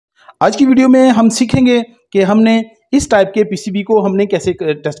आज की वीडियो में हम सीखेंगे कि हमने इस टाइप के पीसीबी को हमने कैसे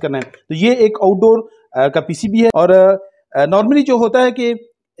टेस्ट करना है। तो ये एक आउटडोर का पीसीबी है और नॉर्मली जो होता है कि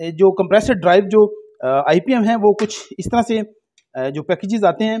जो कंप्रेसर ड्राइव जो आईपीएम है वो कुछ इस तरह से जो पैकेजेस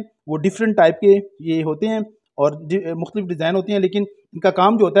आते हैं वो डिफरेंट टाइप के ये होते हैं और मुख्तलिफ डिज़ाइन होती हैं, लेकिन इनका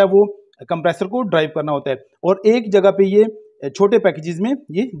काम जो होता है वो कंप्रेसर को ड्राइव करना होता है और एक जगह पे ये छोटे पैकेजेस में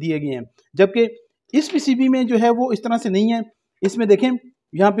ये दिए गए हैं। जबकि इस पीसीबी में जो है वो इस तरह से नहीं है। इसमें देखें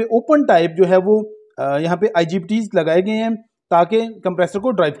यहाँ पे ओपन टाइप जो है वो यहाँ पे IGBTs लगाए गए हैं ताकि कंप्रेसर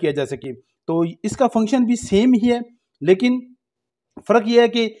को ड्राइव किया जा सके। तो इसका फंक्शन भी सेम ही है, लेकिन फ़र्क ये है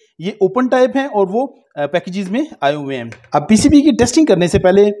कि ये ओपन टाइप है और वो पैकेजेस में आए हुए हैं। अब पीसीबी की टेस्टिंग करने से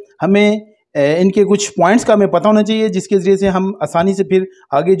पहले हमें इनके कुछ पॉइंट्स का हमें पता होना चाहिए, जिसके ज़रिए से हम आसानी से फिर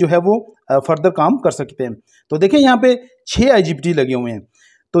आगे जो है वो फर्दर काम कर सकते हैं। तो देखें यहाँ पे 6 IGBT लगे हुए हैं।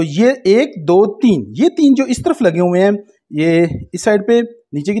 तो ये 1 2 3 ये 3 जो इस तरफ लगे हुए हैं, ये इस साइड पे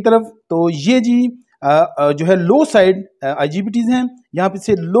नीचे की तरफ, तो ये जी जो है लो साइड IGBTs हैं। यहाँ पे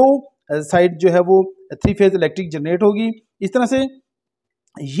से लो साइड जो है वो 3 फेज इलेक्ट्रिक जनरेट होगी। इस तरह से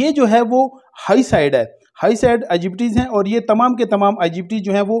ये जो है वो हाई साइड है, हाई साइड IGBTs हैं और ये तमाम के तमाम IGBT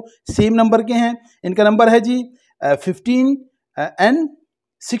जो हैं वो सेम नंबर के हैं। इनका नंबर है जी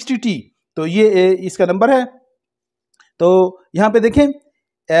 15N60T, तो ये इसका नंबर है। तो यहाँ पे देखें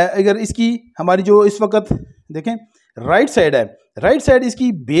अगर इसकी हमारी जो इस वक्त देखें राइट साइड है, राइट साइड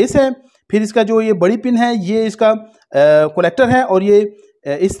इसकी बेस है, फिर इसका जो ये बड़ी पिन है ये इसका कलेक्टर है और ये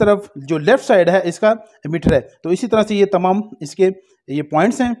इस तरफ जो लेफ़्ट साइड है इसका मीटर है। तो इसी तरह से ये तमाम इसके ये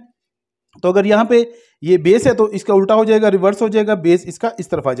पॉइंट्स हैं। तो अगर यहाँ पे ये बेस है तो इसका उल्टा हो जाएगा, रिवर्स हो जाएगा, बेस इसका इस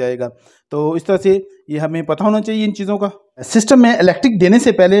तरफ आ जाएगा। तो इस तरह से ये हमें पता होना चाहिए इन चीज़ों का। सिस्टम में इलेक्ट्रिक देने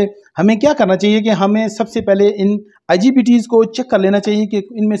से पहले हमें क्या करना चाहिए कि हमें सबसे पहले इन IGBTs को चेक कर लेना चाहिए कि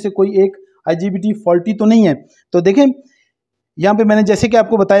इनमें से कोई एक IGBT फॉल्टी तो नहीं है। तो देखें यहाँ पे मैंने जैसे कि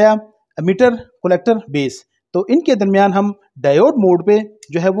आपको बताया मीटर, कलेक्टर, बेस, तो इनके दरमियान हम डायोड मोड पे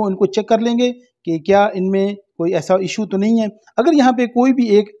जो है वो इनको चेक कर लेंगे कि क्या इनमें कोई ऐसा इशू तो नहीं है। अगर यहाँ पे कोई भी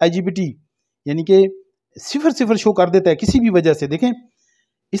एक IGBT यानी कि 0 शो कर देता है किसी भी वजह से, देखें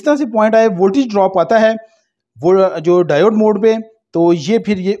इस तरह से पॉइंट आए, वोल्टेज ड्रॉप आता है वो जो डायोड मोड पे, तो ये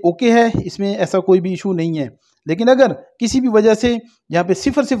फिर ये ओके है, इसमें ऐसा कोई भी इशू नहीं है। लेकिन अगर किसी भी वजह से यहाँ पे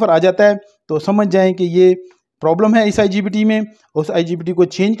 0 आ जाता है तो समझ जाएं कि ये प्रॉब्लम है इस IGBT में। उस IGBT को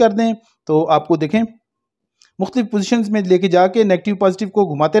चेंज कर दें। तो आपको देखें मुख्तलिफ पोजीशंस में लेके जाके नेगेटिव पॉजिटिव को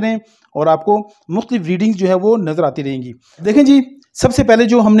घुमाते रहें और आपको मुख्तलिफ रीडिंग्स जो है वो नज़र आती रहेंगी। देखें जी, सबसे पहले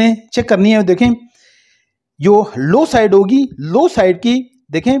जो हमने चेक करनी है, देखें जो लो साइड होगी, लो साइड की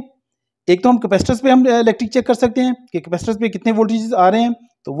देखें, एक तो हम कैपेसिटर्स पे हम इलेक्ट्रिक चेक कर सकते हैं कि कैपेसिटर्स पे कितने वोल्टेज आ रहे हैं,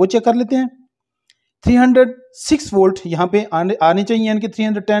 तो वो चेक कर लेते हैं। 306 वोल्ट यहाँ पे आने चाहिए, यानी कि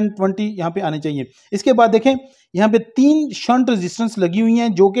 310 20 यहाँ पे आने चाहिए। इसके बाद देखें यहाँ पे 3 शंट रेजिस्टेंस लगी हुई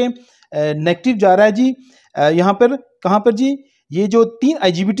हैं जो कि नेगेटिव जा रहा है जी। यहाँ पर कहाँ पर जी, ये जो 3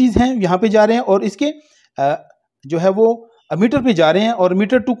 IGBTs हैं यहाँ पे जा रहे हैं और इसके जो है वो मीटर पे जा रहे हैं और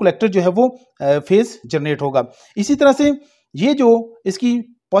मीटर टू कलेक्टर जो है वो फेज जनरेट होगा। इसी तरह से ये जो इसकी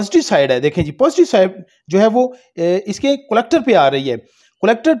पॉजिटिव साइड है, देखें जी पॉजिटिव साइड जो है वो इसके कलेक्टर पे आ रही है,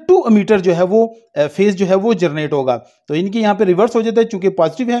 कलेक्टर टू मीटर जो है वो फेज जो है वो जनरेट होगा। तो इनकी यहाँ पे रिवर्स हो जाता है, चूंकि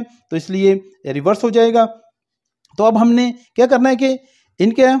पॉजिटिव है तो इसलिए रिवर्स हो जाएगा। तो अब हमने क्या करना है कि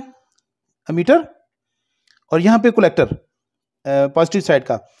इनके मीटर और यहाँ पे कलेक्टर पॉजिटिव साइड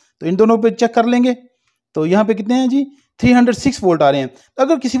का, तो इन दोनों पे चेक कर लेंगे। तो यहाँ पे कितने हैं जी, 306 वोल्ट आ रहे हैं।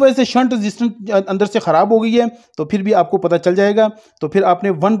 अगर किसी वजह से शंट रेजिस्टेंस अंदर से ख़राब हो गई है तो फिर भी आपको पता चल जाएगा। तो फिर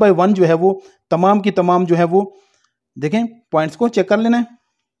आपने 1 बाय 1 जो है वो तमाम की तमाम जो है वो देखें पॉइंट्स को चेक कर लेना है।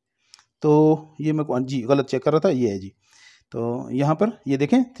 तो ये मैं जी गलत चेक कर रहा था, ये है जी। तो यहाँ पर ये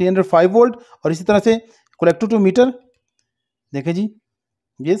देखें 305 वोल्ट और इसी तरह से कलेक्टर टू मीटर देखें जी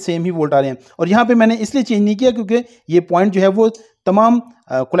ये सेम ही वोल्ट आ रहे हैं। और यहाँ पे मैंने इसलिए चेंज नहीं किया क्योंकि ये पॉइंट जो है वो तमाम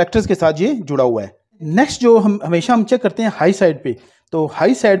कलेक्टर्स के साथ ये जुड़ा हुआ है। नेक्स्ट जो हम हमेशा चेक करते हैं हाई साइड पे, तो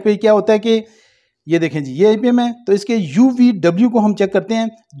हाई साइड पे क्या होता है कि ये देखें जी ये IPM है, तो इसके UVW को हम चेक करते हैं,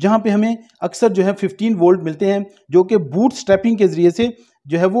 जहाँ पे हमें अक्सर जो है 15 वोल्ट मिलते हैं जो कि बूट स्ट्रैपिंग के ज़रिए से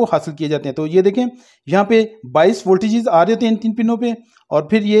जो है वो हासिल किए जाते हैं। तो ये देखें यहाँ पे 22 वोल्टेजेस आ रहे होते हैं इन 3 पिनों पे और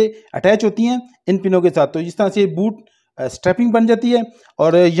फिर ये अटैच होती हैं इन पिनों के साथ। तो इस तरह से बूट स्ट्रैपिंग बन जाती है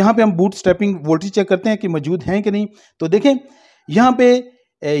और यहाँ पे हम बूट स्ट्रैपिंग वोल्टेज चेक करते हैं कि मौजूद हैं कि नहीं। तो देखें यहाँ पे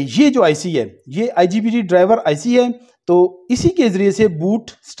ये जो IC है ये IGBT ड्राइवर IC है, तो इसी के ज़रिए से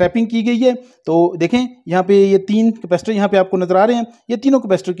बूट स्ट्रैपिंग की गई है। तो देखें यहाँ पे ये 3 कैपेसिटर यहाँ पे आपको नज़र आ रहे हैं, ये तीनों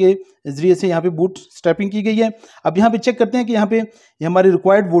कैपेसिटर के ज़रिए से यहाँ पे बूट स्ट्रैपिंग की गई है। अब यहाँ पे चेक करते हैं कि यहाँ पे हमारे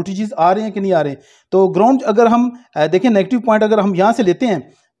रिक्वायर्ड वोल्टेजेस आ रहे हैं कि नहीं आ रहे हैं। तो ग्राउंड अगर हम देखें नेगेटिव पॉइंट अगर हम यहाँ से लेते हैं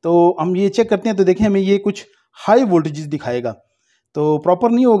तो हम ये चेक करते हैं, तो देखें हमें ये कुछ हाई वोल्टेजेस दिखाएगा, तो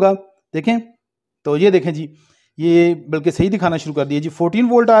प्रॉपर नहीं होगा। देखें तो ये देखें जी, ये बल्कि सही दिखाना शुरू कर दिया जी, 14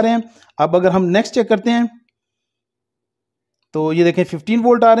 वोल्ट आ रहे हैं। अब अगर हम नेक्स्ट चेक करते हैं तो ये देखें 15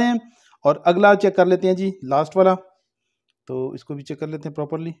 वोल्ट आ रहे हैं। और अगला चेक कर लेते हैं जी, लास्ट वाला, तो इसको भी चेक कर लेते हैं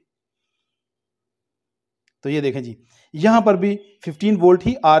प्रॉपरली। तो ये देखें जी, यहाँ पर भी 15 वोल्ट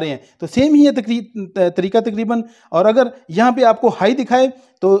ही आ रहे हैं। तो सेम ही है तरीका तकरीबन। और अगर यहाँ पे आपको हाई दिखाए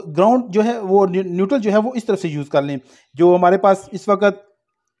तो ग्राउंड जो है वो न्यूट्रल जो है वो इस तरफ से यूज़ कर लें। जो हमारे पास इस वक्त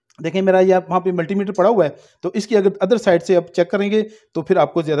देखें मेरा ये वहाँ पे मल्टीमीटर पड़ा हुआ है, तो इसकी अगर अदर साइड से आप चेक करेंगे तो फिर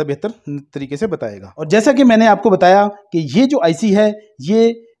आपको ज़्यादा बेहतर तरीके से बताएगा। और जैसा कि मैंने आपको बताया कि ये जो आईसी है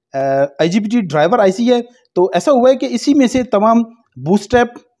ये IGBT ड्राइवर आईसी है। तो ऐसा हुआ है कि इसी में से तमाम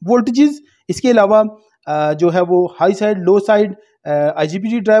बूस्ट्रैप वोल्टेजेस, इसके अलावा जो है वो हाई साइड, लो साइड,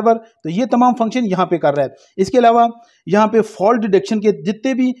 IGBT ड्राइवर, तो ये तमाम फंक्शन यहाँ पे कर रहा है। इसके अलावा यहाँ पे फॉल्ट डिटेक्शन के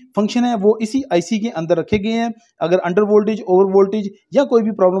जितने भी फंक्शन हैं वो इसी आईसी के अंदर रखे गए हैं। अगर अंडर वोल्टेज, ओवर वोल्टेज या कोई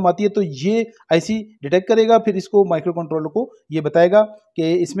भी प्रॉब्लम आती है तो ये आईसी डिटेक्ट करेगा, फिर इसको माइक्रो कंट्रोलर को ये बताएगा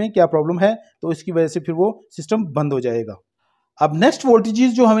कि इसमें क्या प्रॉब्लम है, तो इसकी वजह से फिर वो सिस्टम बंद हो जाएगा। अब नेक्स्ट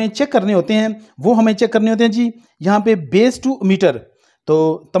वोल्टेजेस जो हमें चेक करने होते हैं वो हमें चेक करने होते हैं जी, यहाँ पे बेस टू मीटर। तो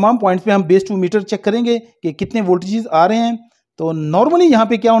तमाम पॉइंट्स पे हम बेस टू मीटर चेक करेंगे कि कितने वोल्टेजेस आ रहे हैं। तो नॉर्मली यहाँ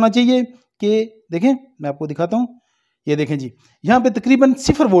पे क्या होना चाहिए कि देखें, मैं आपको दिखाता हूँ, ये देखें जी, यहाँ पे तकरीबन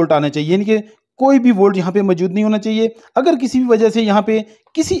 0 वोल्ट आना चाहिए, यानी कि कोई भी वोल्ट यहाँ पे मौजूद नहीं होना चाहिए। अगर किसी भी वजह से यहाँ पे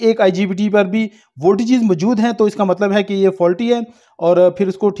किसी एक IGBT पर भी वोल्टेजेस मौजूद हैं तो इसका मतलब है कि ये फॉल्टी है और फिर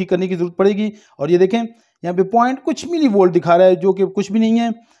उसको ठीक करने की ज़रूरत पड़ेगी। और ये देखें यहाँ पे पॉइंट कुछ मिली वोल्ट दिखा रहा है जो कि कुछ भी नहीं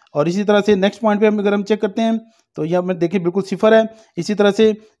है। और इसी तरह से नेक्स्ट पॉइंट पे अगर हम चेक करते हैं तो यहाँ पर देखिए बिल्कुल 0 है। इसी तरह से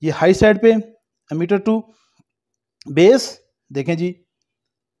ये हाई साइड पे एमीटर टू बेस देखें जी,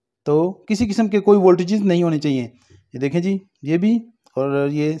 तो किसी किस्म के कोई वोल्टेजेस नहीं होने चाहिए। ये देखें जी, ये भी, और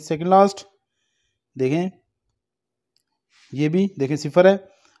ये सेकंड लास्ट देखें, ये भी देखें 0 है।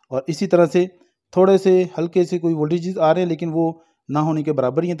 और इसी तरह से थोड़े से हल्के से कोई वोल्टेजेस आ रहे हैं लेकिन वो ना होने के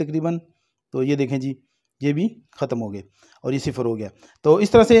बराबर ही हैं तकरीबन। तो ये देखें जी, ये भी ख़त्म हो गए और ये 0 हो गया। तो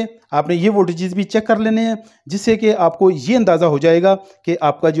इस तरह से आपने ये वोल्टेजेस भी चेक कर लेने हैं, जिससे कि आपको ये अंदाज़ा हो जाएगा कि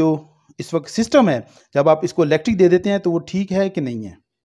आपका जो इस वक्त सिस्टम है, जब आप इसको इलेक्ट्रिक दे देते हैं तो वो ठीक है कि नहीं है।